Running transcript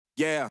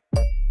Yeah.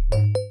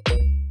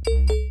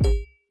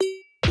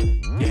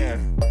 Yeah.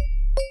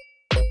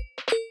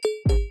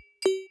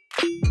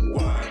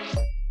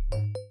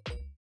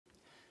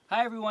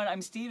 Hi everyone,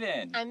 I'm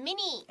Steven. I'm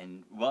Minnie.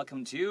 And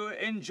welcome to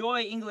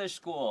Enjoy English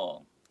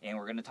School. And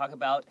we're going to talk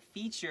about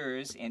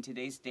features, and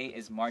today's date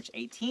is March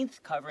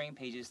 18th, covering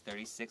pages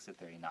 36 to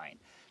 39.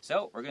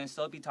 So we're going to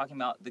still be talking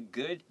about the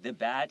good, the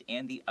bad,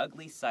 and the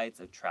ugly sides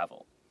of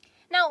travel.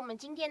 那我们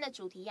今天的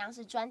主题一样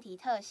是专题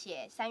特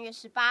写，3月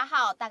18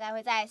号，大概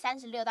会在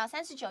36到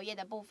39页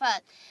的部分。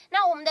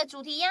那我们的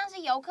主题一样是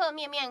游客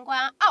面面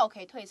观，奥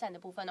可以退散的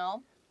部分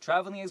哦。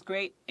Traveling is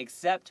great,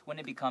 except when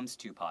it becomes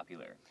too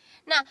popular.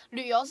 那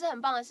旅游是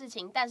很棒的事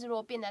情，但是如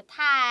果变得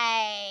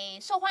太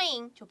受欢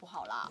迎就不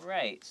好了。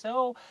Right.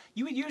 So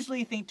you would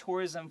usually think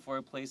tourism for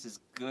a place is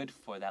good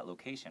for that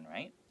location,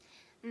 right?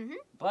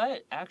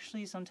 But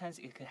actually, sometimes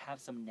it could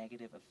have some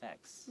negative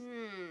effects.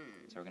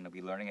 So we're going to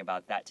be learning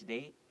about that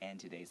today in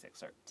today's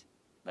excerpt.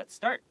 Let's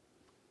start.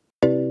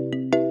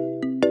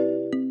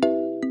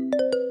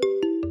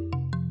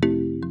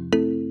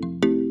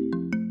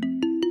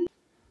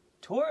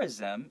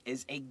 Tourism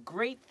is a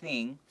great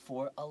thing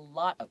for a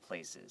lot of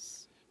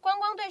places. 观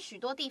光对许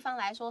多地方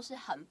来说是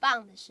很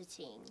棒的事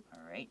情。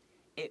All right.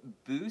 It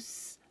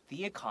boosts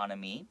the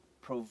economy,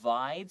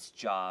 provides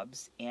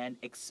jobs, and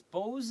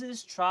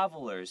exposes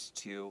travelers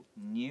to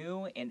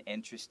new and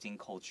interesting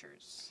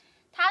cultures.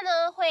 它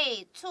呢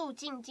会促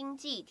进经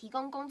济，提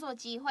供工作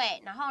机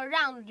会，然后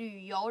让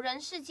旅游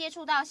人士接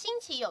触到新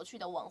奇有趣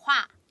的文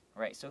化。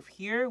Right, so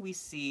here we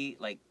see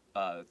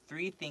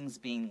three things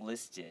being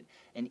listed,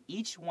 and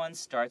each one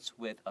starts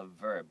with a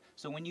verb.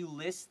 So when you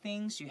list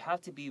things, you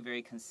have to be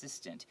very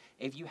consistent.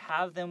 If you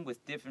have them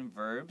with different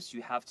verbs,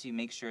 you have to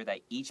make sure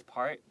that each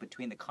part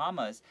between the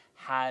commas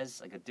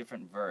has like a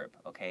different verb,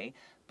 okay?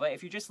 But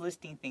if you're just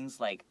listing things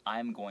like,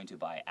 I'm going to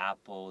buy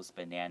apples,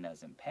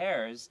 bananas, and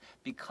pears,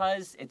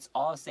 because it's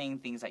all saying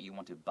things that you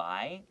want to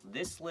buy,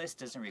 this list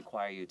doesn't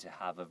require you to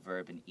have a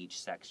verb in each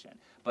section.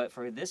 But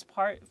for this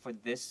part, for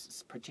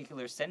this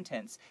particular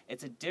sentence,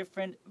 it's a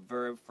different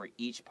verb for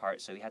each part,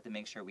 so we have to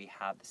make sure we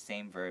have the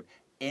same verb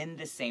in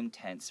the same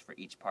tense for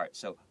each part.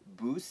 So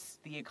boosts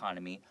the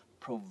economy,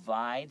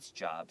 provides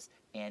jobs,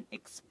 and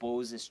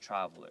exposes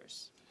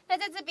travelers. 那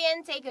在这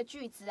边这个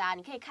句子啊，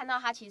你可以看到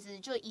它其实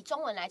就以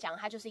中文来讲，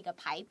它就是一个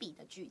排比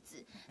的句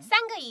子。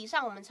3个以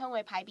上我们称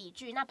为排比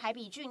句。那排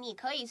比句你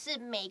可以是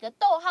每个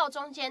逗号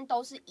中间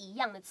都是一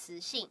样的词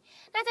性。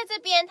那在这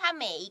边，它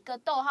每一个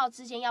逗号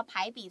之间要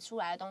排比出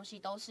来的东西，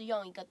都是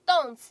用一个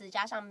动词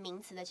加上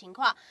名词的情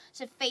况，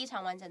是非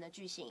常完整的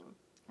句型。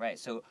Right,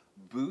 so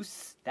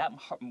boost, that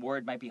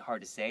word might be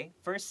hard to say.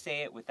 First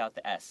say it without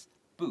the S.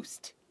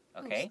 Boost.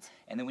 Okay, Boost.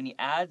 And then when you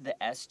add the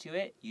S to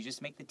it, you just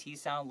make the T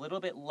sound a little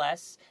bit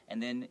less and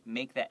then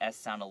make the S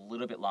sound a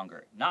little bit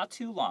longer. Not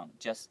too long,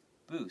 just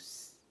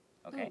boost.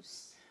 Okay,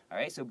 Boost. All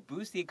right, so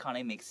boost the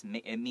economy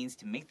it means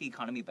to make the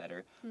economy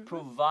better,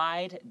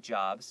 provide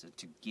jobs, so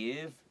to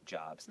give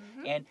jobs,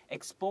 and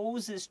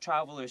exposes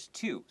travelers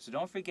to. So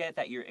don't forget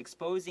that you're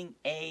exposing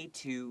A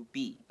to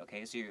B.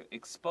 Okay, so you're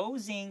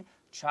exposing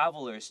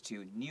travelers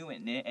to new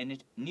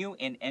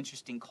and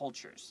interesting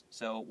cultures.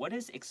 So what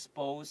does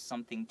expose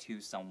something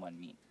to someone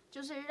mean?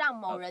 就是让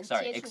某人接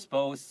触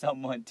expose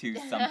someone to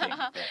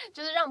something.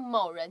 就是让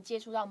某人接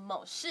触到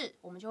某事，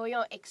我们就会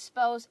用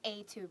expose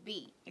A to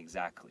B.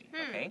 Exactly.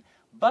 Okay.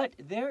 But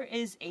there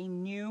is a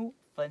new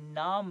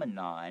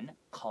phenomenon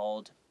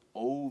called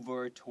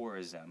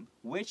over-tourism,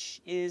 which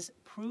is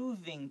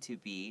proving to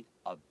be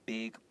a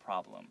big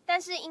problem.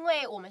 但是因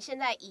为我们现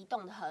在移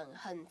动的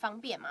很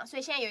方便嘛，所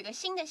以现在有一个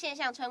新的现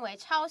象称为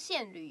超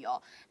限旅游。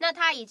那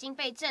它已经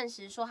被证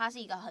实说它是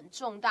一个很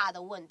重大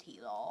的问题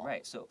咯。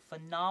 Right, so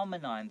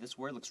phenomenon, this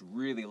word looks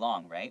really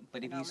long, right?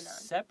 But if you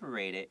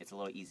separate it, it's a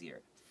little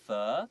easier.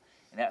 And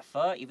that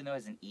even though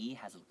it has an E,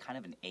 has kind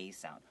of an A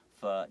sound.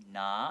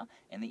 Phenom,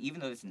 and then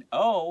even though it's an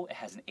O, it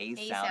has an A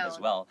sound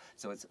as well.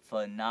 So it's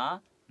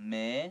phenomenon.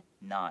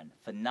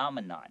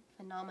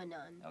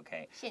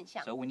 Okay. 现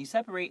象。 So when you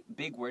separate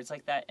big words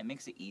like that, it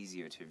makes it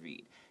easier to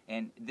read.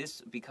 And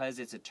this, because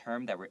it's a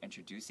term that we're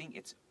introducing,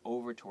 it's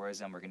over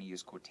tourism. We're going to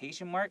use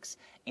quotation marks.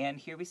 And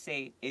here we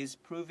say, is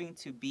proving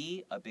to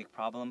be a big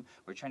problem.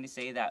 We're trying to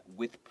say that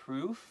with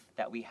proof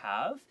that we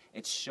have,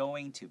 it's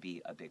showing to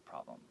be a big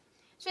problem.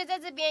 所以在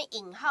这边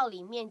引号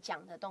里面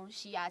讲的东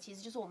西啊，其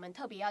实就是我们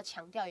特别要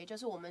强调，也就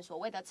是我们所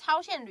谓的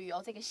超限旅游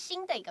这个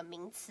新的一个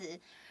名词。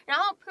然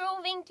后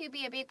proving to be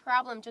a big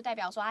problem 就代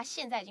表说它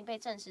现在已经被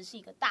证实是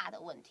一个大的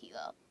问题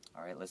了。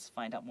All right, let's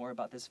find out more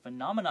about this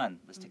phenomenon.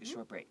 Let's take a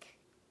short break.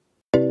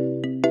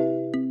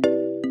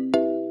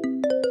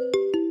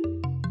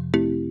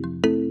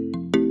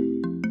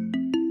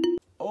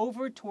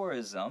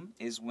 Over-tourism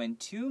is when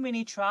too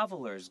many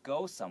travelers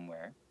go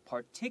somewhere,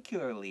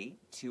 particularly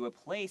to a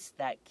place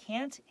that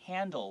can't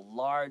handle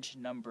large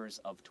numbers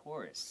of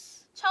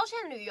tourists. 超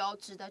限旅游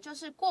指的就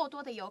是过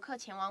多的游客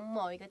前往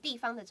某一个地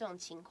方的这种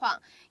情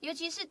况，尤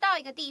其是到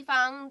一个地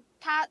方，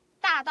它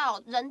大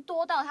到人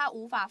多到它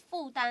无法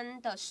负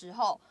担的时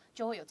候，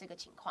就会有这个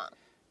情况。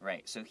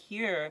Right, so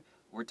here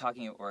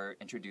we're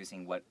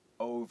introducing what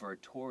over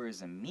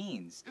tourism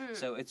means.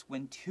 So it's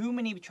when too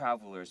many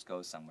travelers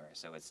go somewhere.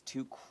 So it's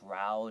too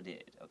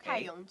crowded. Okay. 太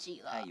拥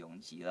挤了。太拥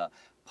挤了。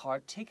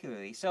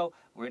Particularly, so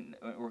we're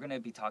going to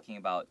be talking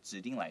about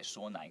指定来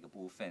说哪一个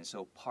部分.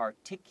 So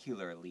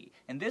particularly,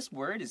 and this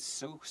word is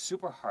so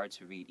super hard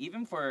to read,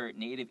 even for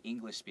native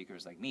English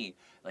speakers like me.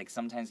 Like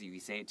sometimes if you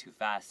say it too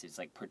fast, it's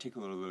like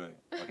particularly.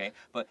 Okay,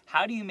 but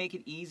how do you make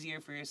it easier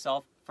for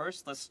yourself?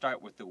 First, let's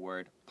start with the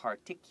word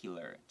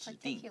particular. 指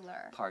定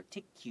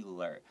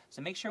particular.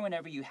 So make sure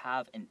whenever you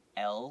have an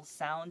L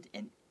sound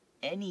in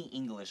any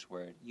English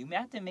word, you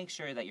have to make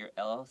sure that your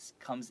L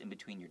comes in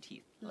between your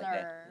teeth. Like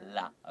that.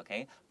 La,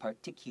 okay?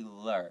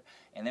 Particular.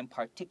 And then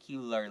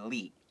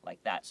particularly, like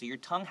that. So your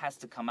tongue has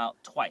to come out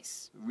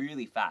twice,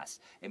 really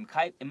fast. It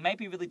might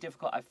be really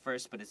difficult at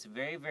first, but it's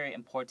very, very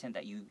important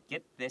that you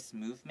get this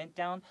movement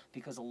down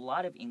because a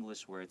lot of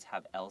English words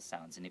have L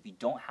sounds. And if you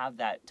don't have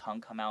that tongue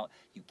come out,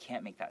 you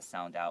can't make that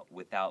sound out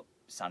without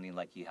sounding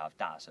like you have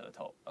大舌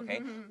头,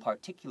 okay?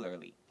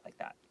 Particularly, like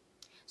that.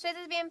 所以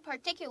这边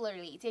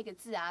particularly 这个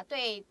字啊，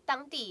对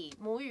当地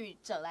母语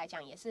者来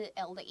讲也是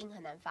L 的音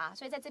很难发，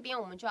所以在这边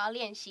我们就要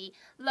练习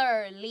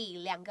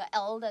lerly 两个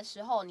L 的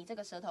时候，你这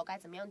个舌头该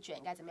怎么样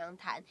卷，该怎么样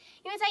弹。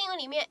因为在英文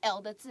里面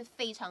L 的字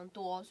非常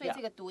多，所以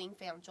这个读音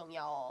非常重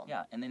要哦。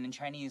Yeah, and then in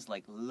Chinese,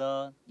 like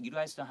le, you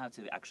guys don't have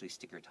to actually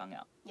stick your tongue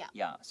out. Yeah.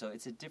 Yeah, so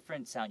it's a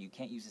different sound. You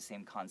can't use the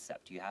same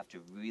concept. You have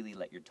to really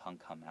let your tongue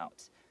come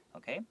out.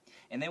 Okay?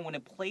 And then when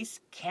a place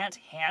can't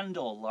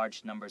handle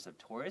large numbers of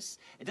tourists,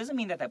 it doesn't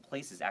mean that that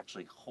place is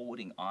actually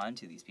holding on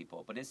to these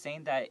people, but it's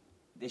saying that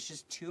there's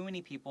just too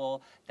many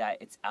people that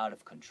it's out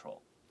of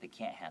control. They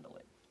can't handle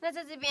it. 那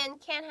在这边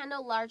can't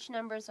handle large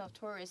numbers of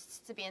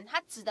tourists 这边，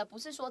它指的不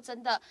是说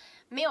真的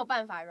没有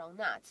办法容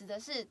纳，指的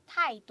是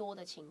太多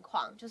的情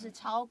况，就是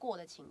超过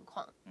的情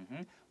况。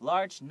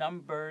Large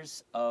numbers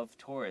of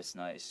tourists,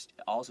 no, it's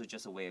also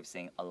just a way of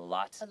saying a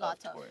lot of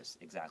tourists.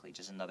 Exactly,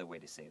 just another way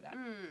to say that.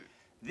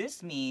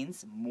 This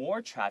means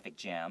more traffic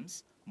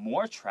jams,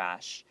 more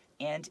trash,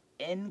 and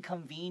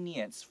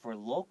inconvenience for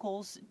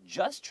locals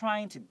just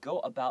trying to go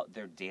about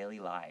their daily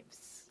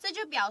lives. 这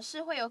就表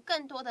示会有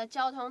更多的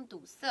交通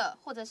堵塞，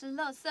或者是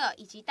垃圾，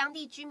以及当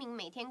地居民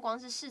每天光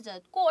是试着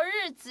过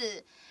日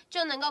子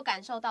就能够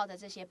感受到的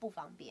这些不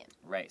方便。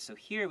Right, so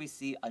here we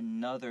see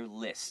another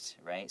list,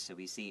 right? So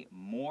we see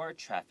more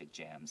traffic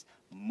jams,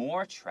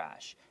 more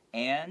trash,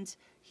 and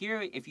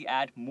here if you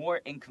add more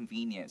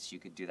inconvenience, you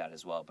could do that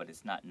as well, but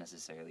it's not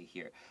necessarily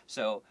here.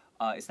 So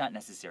it's not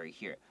necessary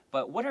here.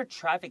 But what are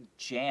traffic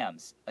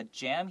jams? A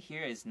jam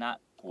here is not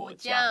果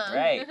酱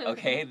right?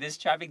 Okay, this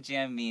traffic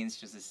jam means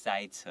just a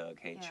塞车,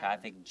 okay? Yeah.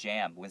 Traffic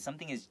jam. When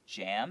something is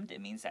jammed,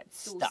 it means that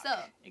it's stuck. 堵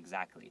塞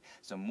Exactly.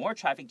 So more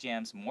traffic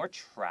jams, more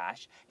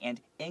trash, and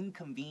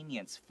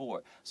inconvenience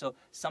for. So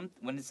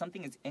when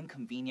something is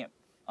inconvenient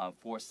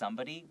for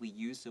somebody, we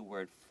use the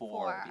word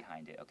for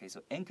behind it. Okay,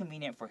 so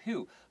inconvenient for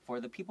who?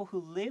 For the people who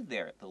live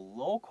there, the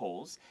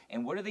locals.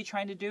 And what are they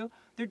trying to do?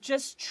 They're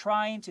just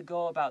trying to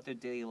go about their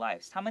daily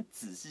lives. 他们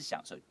只是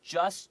想, so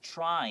just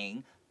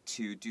trying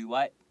to do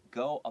what?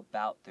 Go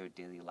about their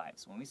daily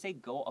lives. When we say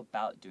go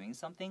about doing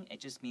something, it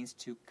just means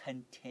to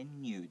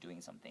continue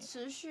doing something.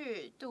 持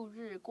续度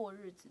日过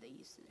日子的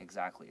意思。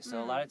 Exactly. So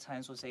a lot of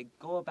times we'll say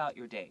go about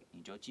your day.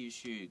 你就继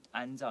续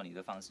按照你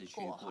的方式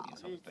去过你的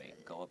生活。对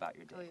Go about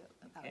your day.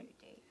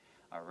 Okay.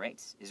 All right.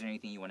 Is there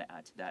anything you want to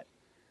add to that?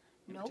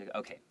 Nope.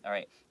 Okay. All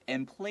right.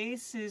 In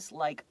places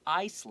like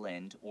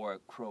Iceland or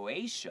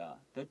Croatia,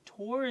 the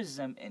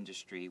tourism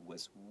industry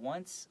was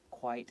once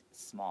quite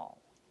small.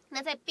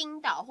 那在冰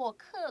岛或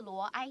克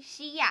罗埃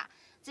西亚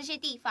这些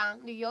地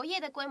方，旅游业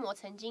的规模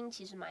曾经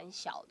其实蛮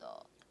小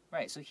的。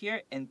Right, so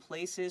here in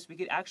places, we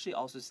could actually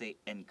also say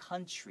in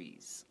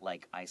countries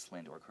like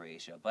Iceland or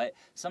Croatia, but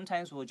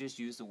sometimes we'll just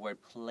use the word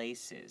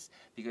places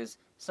because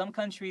some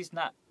countries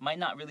might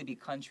not really be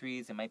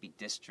countries, it might be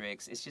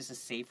districts, it's just a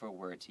safer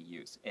word to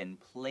use. In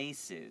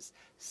places,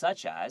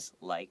 such as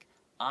like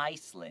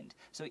Iceland.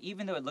 So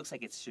even though it looks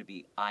like it should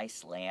be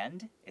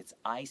Iceland, it's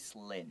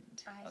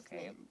Iceland.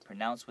 Okay,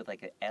 pronounced with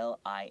like a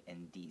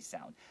L-I-N-D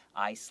sound.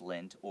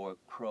 Iceland or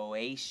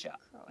Croatia.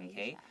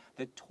 Okay,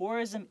 the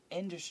tourism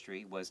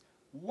industry was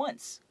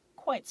once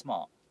quite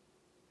small.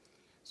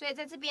 所以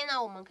在这边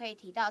呢，我们可以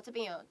提到这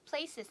边有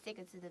places 这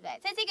个字，对不对？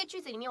在这个句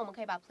子里面，我们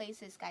可以把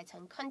places 改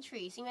成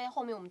countries， 因为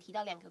后面我们提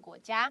到2个国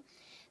家。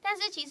但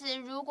是其实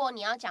如果你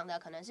要讲的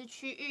可能是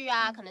区域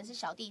啊，可能是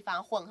小地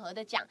方混合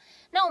的讲，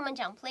那我们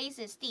讲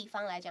places 地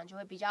方来讲就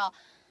会比较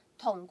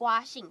统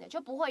括性的，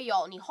就不会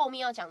有你后面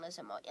要讲的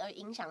什么而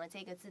影响了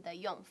这个字的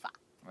用法。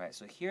Right,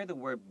 so here the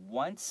word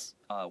once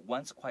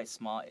quite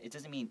small, it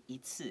doesn't mean 一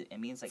次, it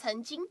means like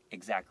曾经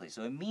Exactly,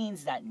 so it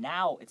means that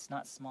now it's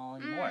not small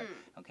anymore.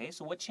 Okay,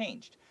 so what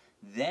changed?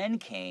 Then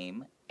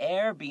came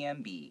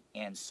Airbnb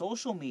and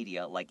social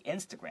media like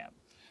Instagram.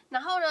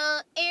 然后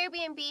呢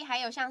 ，Airbnb 还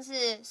有像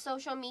是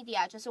social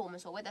media， 就是我们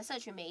所谓的社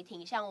群媒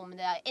体，像我们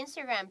的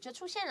Instagram 就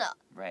出现了。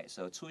Right,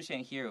 so 出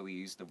现 here we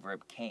use the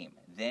verb came.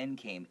 Then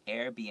came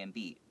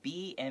Airbnb.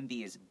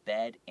 B&B is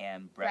bed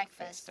and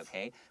breakfast,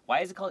 okay?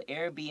 Why is it called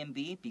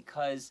Airbnb?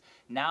 Because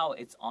now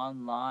it's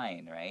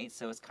online, right?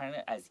 So it's kind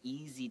of as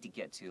easy to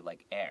get to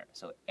like air.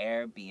 So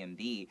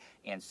Airbnb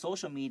and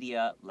social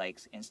media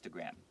like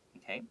Instagram,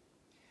 okay?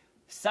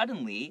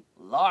 Suddenly,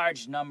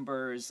 large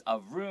numbers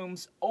of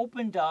rooms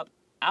opened up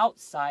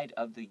outside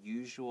of the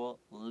usual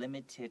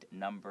limited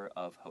number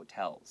of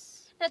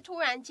hotels. 那突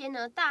然间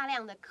呢，大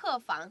量的客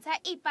房在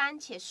一般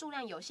且数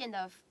量有限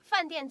的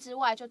饭店之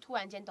外，就突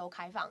然间都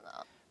开放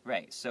了。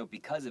Right, so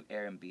because of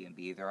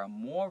Airbnb, there are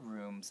more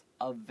rooms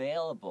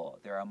available.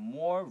 There are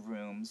more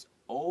rooms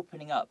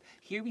opening up.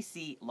 Here we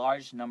see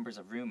large numbers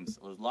of rooms.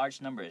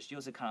 Large numbers,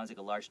 就是看到这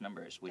个 large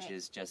numbers, which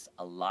is just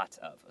a lot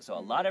of. So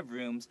a lot of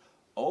rooms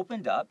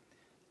opened up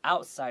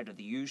outside of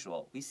the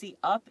usual. We see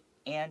up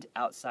and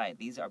outside.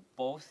 These are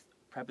both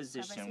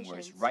preposition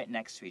words right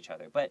next to each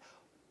other. But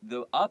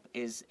the up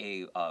is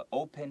a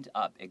opened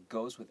up. It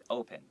goes with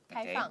open.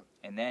 Okay?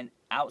 And then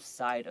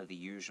outside of the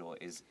usual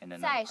is in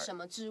another part. 在什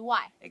么之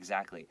外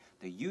Exactly.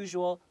 The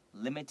usual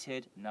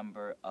limited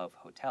number of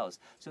hotels.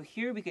 So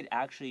here we could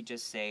actually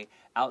just say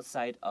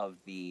outside of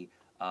the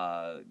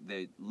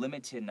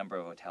limited number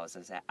of hotels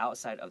is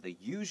outside of the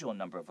usual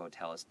number of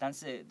hotels.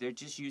 They're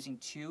just using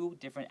two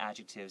different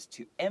adjectives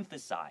to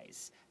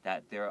emphasize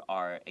that there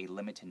are a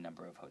limited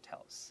number of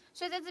hotels.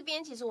 所以在这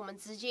边，其实我们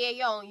直接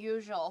用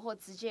usual 或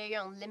直接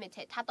用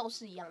limited， 它都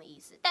是一样的意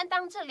思。但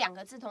当这两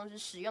个字同时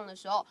使用的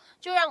时候，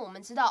就让我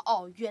们知道，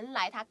哦，原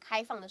来它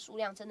开放的数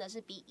量真的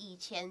是比以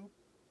前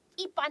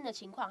一般的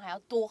情况还要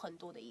多很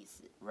多的意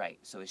思。Right,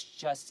 so it's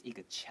just 一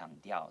个强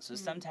调. So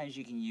sometimes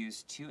you can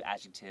use two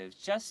adjectives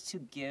just to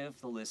give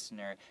the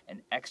listener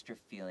an extra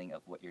feeling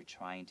of what you're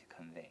trying to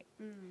convey.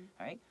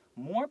 All right?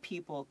 More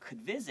people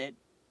could visit,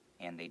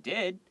 and they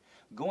did,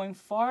 going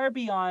far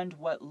beyond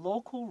what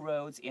local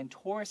roads and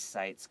tourist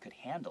sites could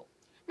handle.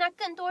 那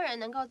更多人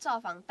能够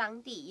造访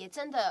当地，也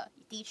真的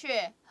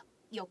确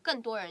有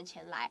更多人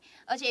前来，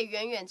而且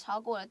远远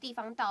超过了地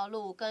方道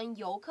路跟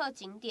游客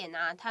景点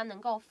啊，它能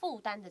够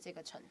负担的这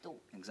个程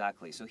度。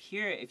Exactly. So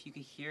here, if you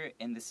could hear it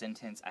in the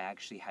sentence, I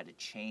actually had to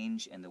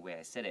change in the way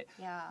I said it.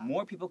 Yeah.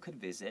 More people could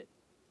visit,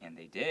 and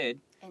they did.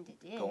 And they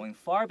did. Going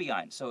far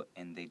beyond. So,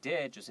 and they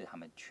did, 就是他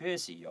们确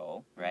实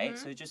有 right?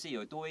 所以就是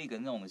有多一个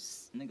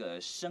那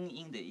个声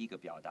音的一个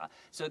表达.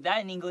 So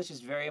that in English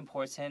is very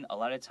important. A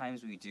lot of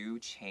times we do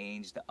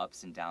change the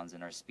ups and downs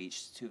in our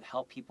speech to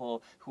help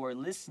people who are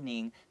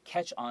listening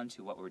catch on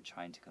to what we're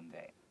trying to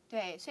convey.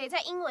 对，所以在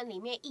英文里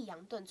面抑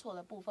扬顿挫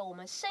的部分，我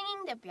们声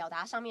音的表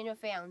达上面就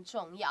非常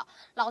重要。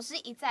老师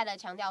一再的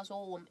强调说，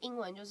我们英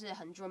文就是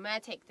很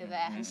dramatic， 对不对？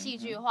很戏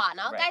剧化，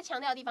然后该强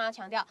调的地方要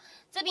强调。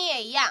这边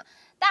也一样，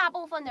大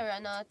部分的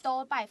人呢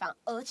都拜访，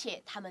而且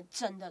他们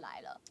真的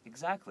来了。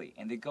Exactly,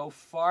 and they go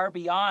far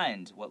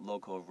beyond what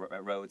local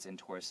roads and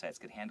tourist sites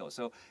could handle.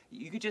 So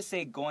you could just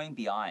say going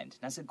beyond.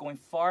 但是 going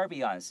far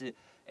beyond 是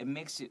it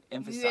makes you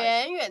emphasize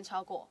远远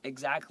超过。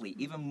Exactly,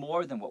 even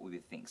more than what we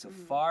would think. So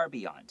far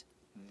beyond.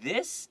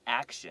 This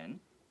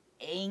action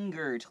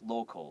angered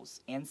locals,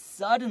 and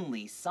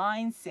suddenly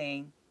signs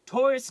saying,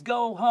 "Tourists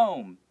go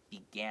home,"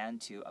 began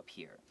to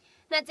appear.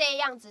 那这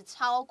样子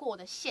超过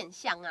的现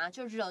象啊，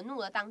就惹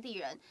怒了当地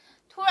人。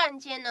突然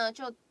间呢，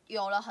就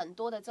有了很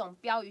多的这种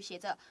标语，写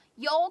着“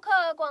游客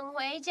滚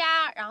回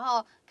家”，然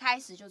后开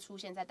始就出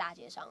现在大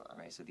街上了。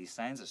Right, so these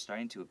signs are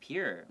starting to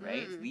appear,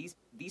 right?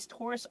 These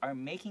tourists are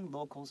making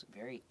locals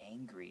very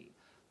angry.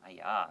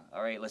 Yeah.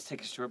 All right, let's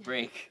take a short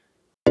break.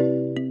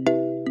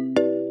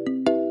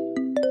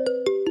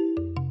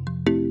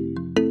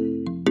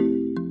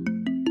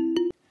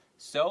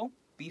 So,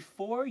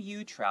 before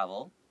you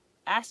travel,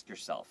 ask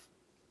yourself,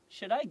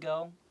 should I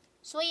go?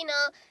 所以呢，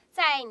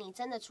在你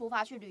真的出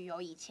发去旅游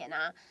以前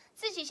啊，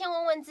自己先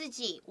问问自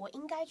己，我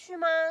应该去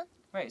吗？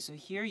 Right, so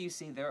here you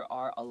see there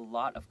are a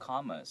lot of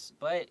commas,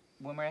 but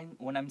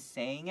when I'm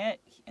saying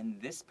it in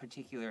this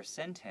particular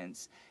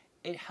sentence,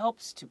 it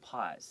helps to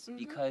pause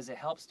because it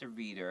helps the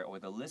reader or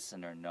the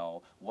listener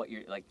know what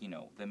you're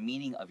the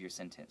meaning of your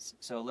sentence.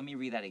 So let me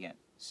read that again.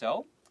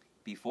 So,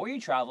 before you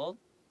travel,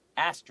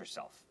 ask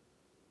yourself,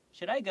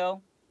 should I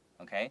go?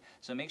 Okay,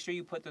 so make sure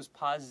you put those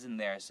pauses in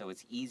there so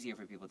it's easier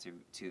for people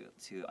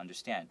to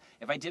understand.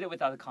 If I did it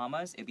without the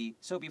commas, it'd be,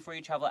 so before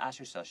you travel, ask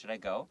yourself, should I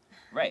go?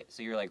 Right,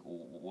 so you're like,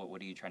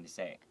 what are you trying to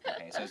say?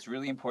 Okay, so it's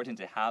really important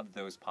to have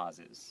those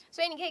pauses.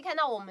 所以你可以看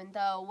到我们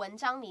的文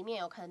章里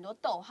面有很多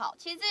逗号，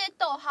其实这些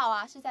逗号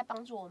啊是在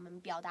帮助我们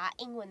表达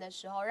英文的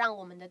时候，让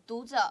我们的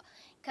读者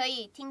可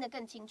以听得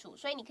更清楚。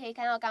所以你可以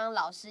看到刚刚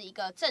老师一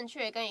个正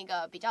确跟一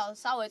个比较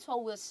稍微错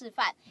误的示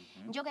范，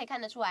你就可以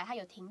看得出来，他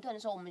有停顿的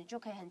时候，我们就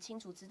可以很清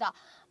楚知道，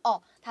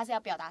哦，他是要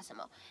表达什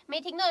么。没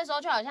停顿的时候，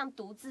就好像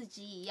读字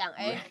机一样，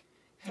哎。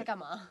在干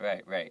嘛?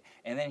 Right.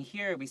 And then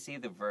here we see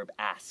the verb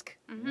ask,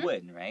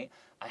 would, right?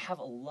 I have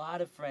a lot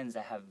of friends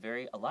that have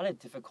a lot of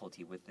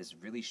difficulty with this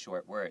really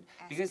short word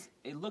because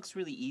it looks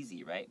really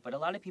easy, right? But a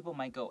lot of people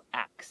might go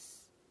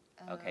ax.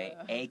 Okay,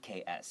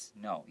 AKS.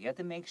 No, you have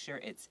to make sure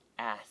it's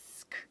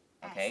ask.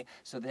 Okay,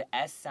 so the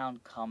S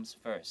sound comes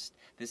first.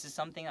 This is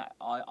something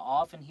I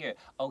often hear.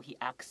 Oh, he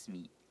asks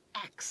me.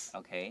 X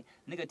OK，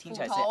 那个听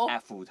起来是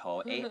斧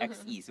头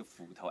 ，AXE 是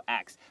斧头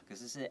X， 可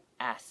是是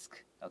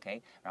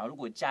ask，OK， 然后如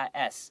果加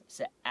S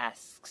是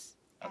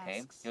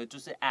asks，OK， 就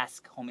是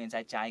ask 后面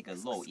再加一个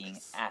漏音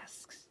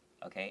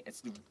asks，OK，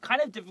 it's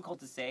kind of difficult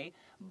to say,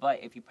 but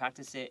if you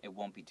practice it, it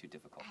won't be too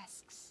difficult.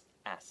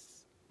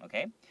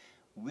 Asks，OK.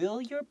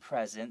 Will your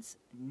presence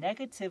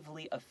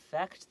negatively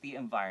affect the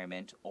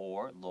environment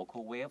or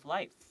local way of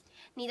life?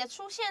 你的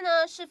出现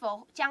呢，是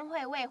否将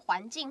会为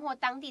环境或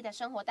当地的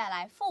生活带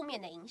来负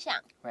面的影响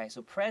Right,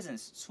 so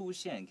presence 出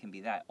现 can be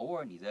that,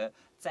 or 你的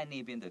在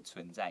那边的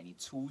存在，你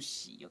出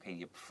席 ，OK，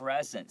 你的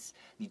presence，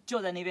 你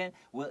就在那边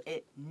 ，will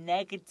it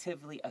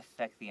negatively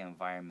affect the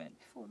environment?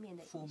 负面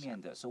的影响。负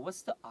面的 ，so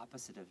what's the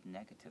opposite of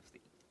negatively?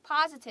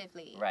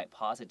 Positively. Right,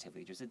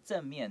 positively 就是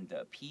正面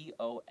的 ，positively,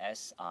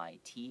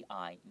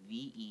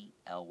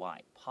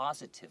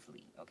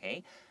 positively,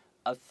 OK?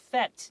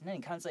 Affect 那你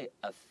看这里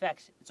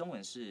affect 中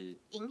文是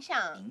影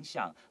响影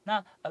响，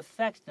那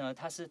affect 呢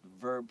它是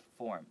verb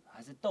form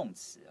它是动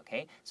词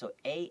OK so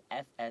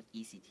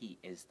AFFECT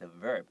is the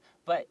verb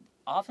but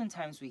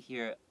oftentimes we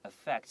hear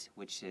affect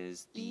which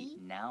is the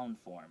noun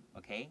form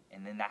okay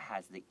and then that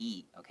has the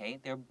E okay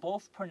they're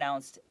both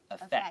pronounced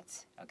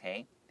affect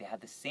okay they have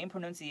the same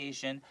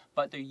pronunciation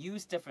but they're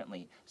used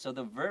differently so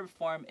the verb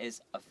form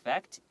is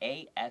affect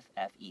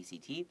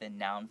AFFECT the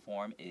noun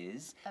form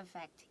is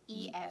affect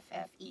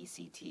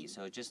EFFECT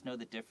so just know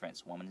the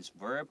difference one is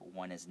verb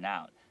one is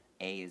noun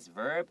A is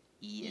verb,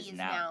 E is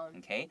noun.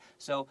 Okay,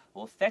 so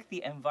will affect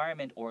the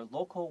environment or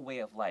local way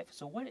of life.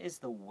 So what is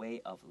the way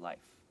of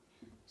life?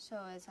 So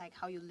it's like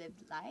how you live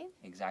life?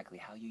 Exactly,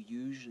 how you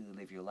usually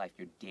live your life,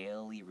 your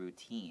daily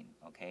routine,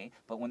 okay?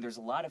 But when there's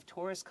a lot of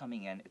tourists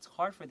coming in, it's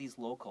hard for these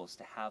locals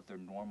to have their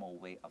normal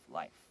way of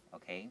life,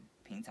 okay?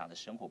 平常的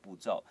生活步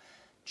骤.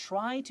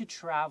 Try to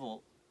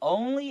travel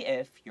only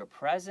if your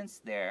presence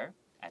there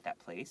at that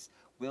place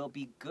will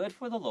be good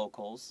for the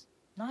locals,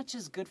 not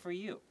just good for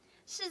you.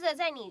 试着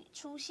在你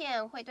出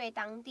现会对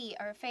当地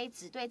而非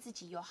只对自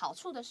己有好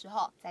处的时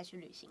候再去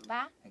旅行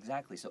吧。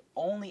Exactly. So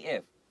only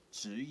if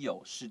只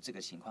有是这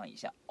个情况以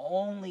下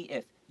only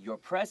if your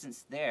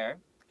presence there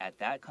at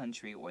that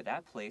country or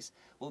that place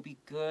will be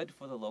good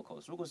for the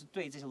locals. 如果是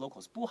对这些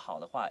locals 不好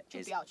的话，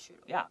就不要去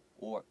了。Yeah,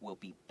 or will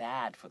be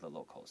bad for the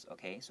locals.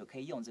 Okay, so 可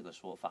以用这个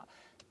说法。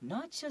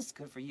Not just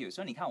good for you.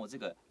 所以你看我这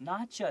个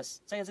not just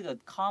在这个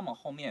comma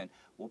后面，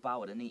我把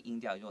我的那个音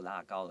调又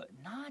拉高了。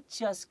Not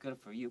just good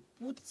for you，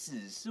 不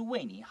只是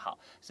为你好。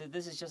So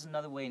this is just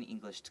another way in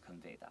English to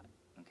convey that.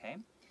 Okay.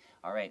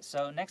 All right.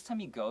 So next time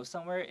you go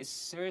somewhere, it's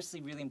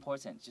seriously really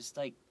important. Just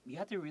like you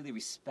have to really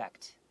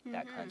respect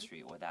that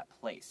country or that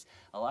place.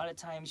 A lot of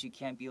times you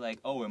can't be like,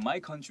 oh, in my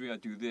country I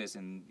do this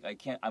and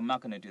I'm not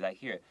going to do that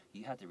here.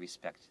 You have to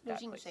respect that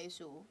place. 入境随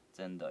俗。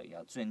真的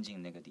要尊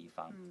敬那个地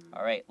方。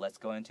All right, let's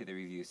go into the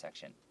review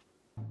section.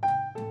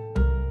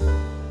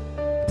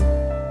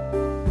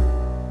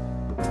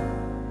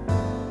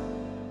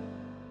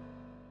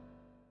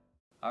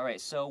 All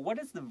right, so what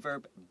does the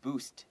verb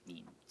boost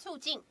mean? 促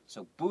进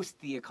So boost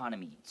the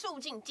economy. 促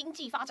进经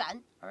济发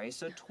展 All right,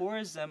 so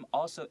tourism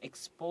also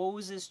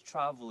exposes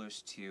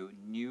travelers to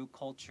new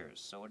cultures.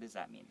 So what does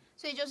that mean?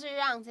 所以就是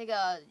让这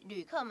个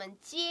旅客们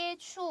接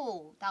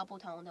触到不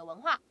同的文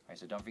化 All right,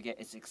 so don't forget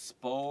it's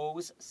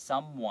expose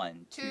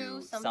someone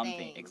To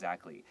something.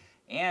 Exactly.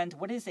 And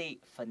what is a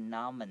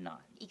phenomenon?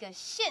 一个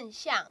现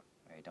象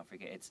All right, don't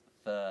forget it's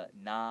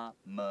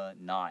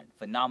phenomenon.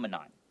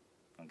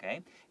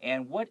 Okay?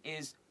 And what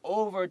is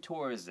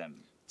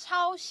over-tourism?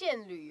 超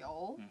限旅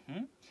游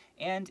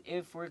And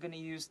if we're going to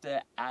use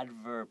the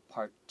adverb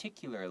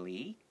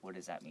particularly, what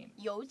does that mean?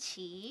 尤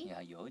其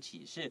Yeah, 尤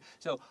其是.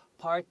 So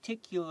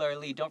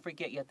particularly, don't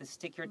forget you have to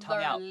stick your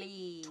tongue out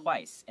Particularly.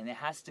 twice. And it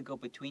has to go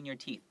between your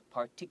teeth.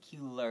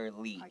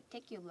 Particularly.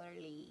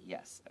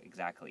 Yes,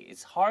 exactly.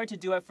 It's hard to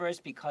do at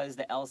first because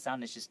the L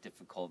sound is just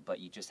difficult, but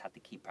you just have to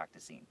keep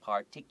practicing.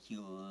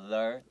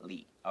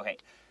 Particularly. Okay.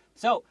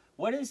 So,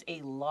 what is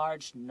a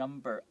large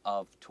number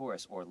of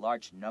tourists or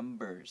large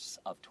numbers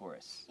of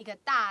tourists? 一个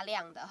大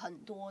量的很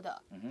多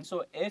的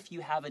So, if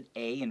you have an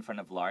A in front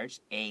of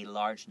a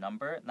large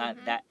number,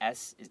 that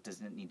S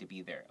doesn't need to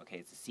be there. Okay,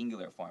 it's a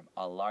singular form,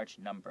 a large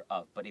number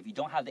of. But if you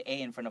don't have the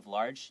A in front of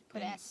large,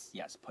 Put then, S.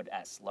 Yes, put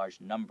S, large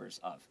numbers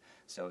of.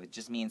 So, it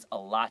just means a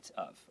lot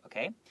of,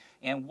 okay?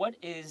 And what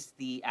is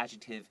the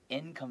adjective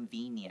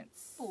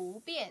inconvenience? 不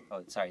便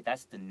Oh, sorry,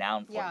 that's the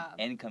noun form, Yeah.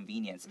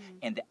 inconvenience.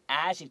 And the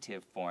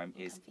adjective form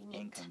is Inconvenient.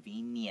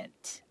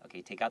 inconvenient.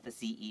 Okay, take out the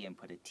CE and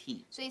put a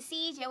T. 所以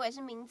CE 结尾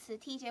是名词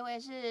T 结尾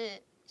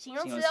是形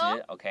容词形容词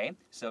哦 Okay,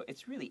 so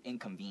it's really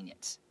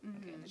inconvenient.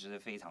 Okay, 那就是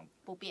非常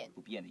不便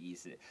不便的意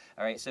思.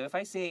 All right, so if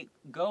I say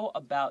go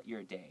about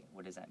your day,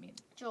 what does that mean?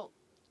 就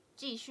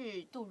继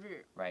续度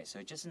日 Right,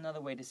 so just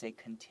another way to say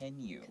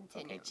continue.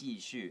 Continue. Okay, 继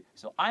续.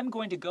 So I'm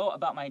going to go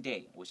about my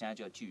day. 我现在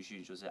就继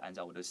续就是按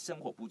照我的生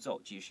活步骤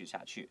继续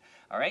下去.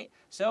 All right,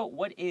 so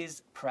what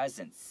is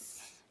presence?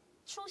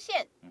 出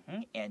现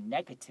and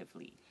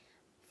negatively.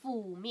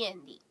 负面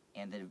里。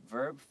 And the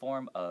verb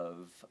form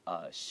of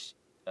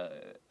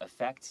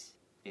affect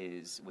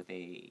is with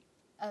a...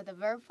 the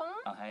verb form?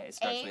 It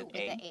starts with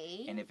a.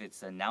 A. And if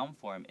it's a noun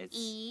form, it's...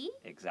 E.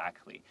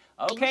 Exactly.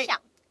 Okay. 影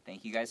响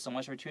Thank you guys so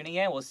much for tuning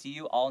in. We'll see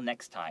you all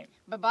next time.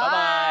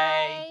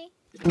 Bye-bye.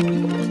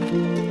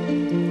 Bye-bye.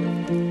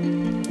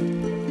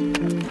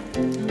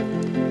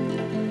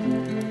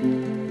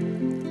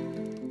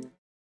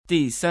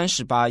 第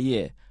38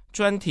页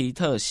专题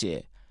特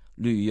写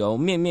旅游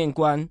面面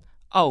观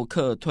奥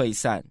客退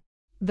散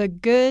The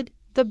good,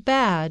 the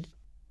bad,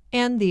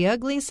 and the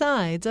ugly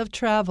sides of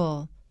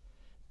travel.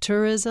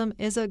 Tourism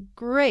is a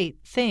great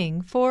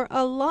thing for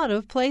a lot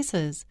of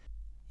places.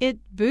 It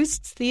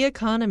boosts the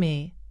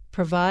economy,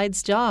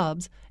 provides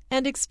jobs,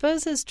 and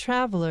exposes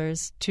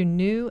travelers to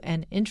new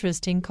and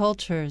interesting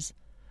cultures.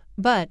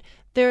 But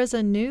there is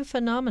a new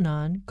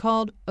phenomenon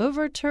called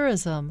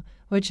over-tourism,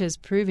 which is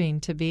proving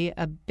to be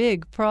a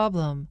big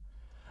problem.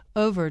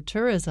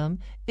 Over-tourism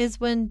is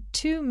when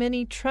too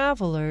many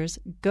travelers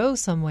go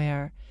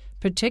somewhere,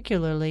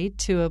 particularly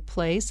to a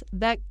place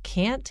that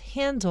can't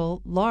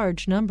handle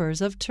large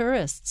numbers of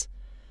tourists.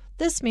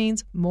 This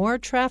means more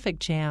traffic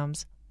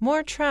jams,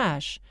 more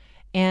trash,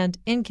 and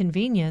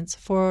inconvenience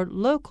for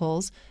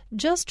locals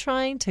just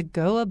trying to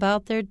go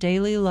about their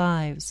daily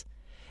lives.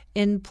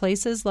 In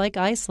places like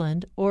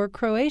Iceland or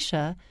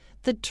Croatia,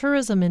 the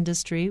tourism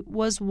industry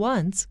was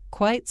once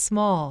quite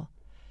small.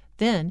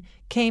 Then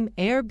came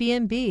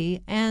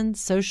Airbnb and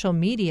social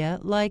media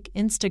like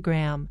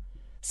Instagram.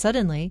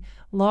 Suddenly,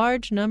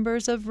 large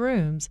numbers of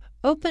rooms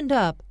opened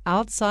up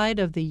outside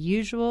of the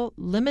usual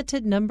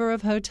limited number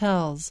of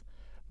hotels.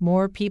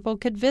 More people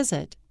could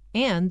visit,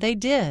 and they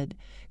did,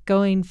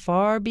 going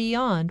far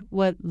beyond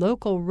what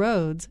local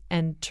roads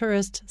and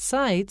tourist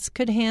sites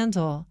could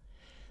handle.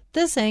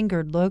 This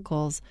angered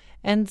locals,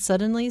 and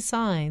suddenly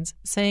signs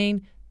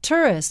saying,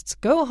 "Tourists,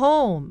 go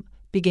home,"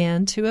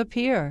 began to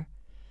appear.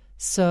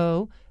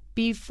 So,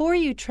 before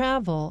you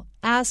travel,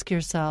 ask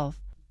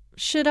yourself,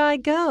 should I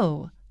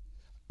go?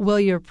 Will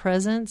your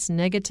presence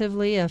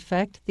negatively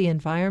affect the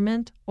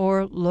environment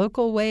or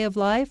local way of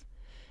life?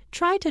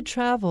 Try to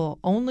travel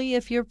only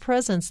if your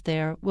presence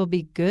there will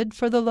be good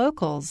for the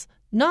locals,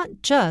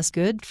 not just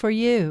good for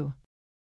you.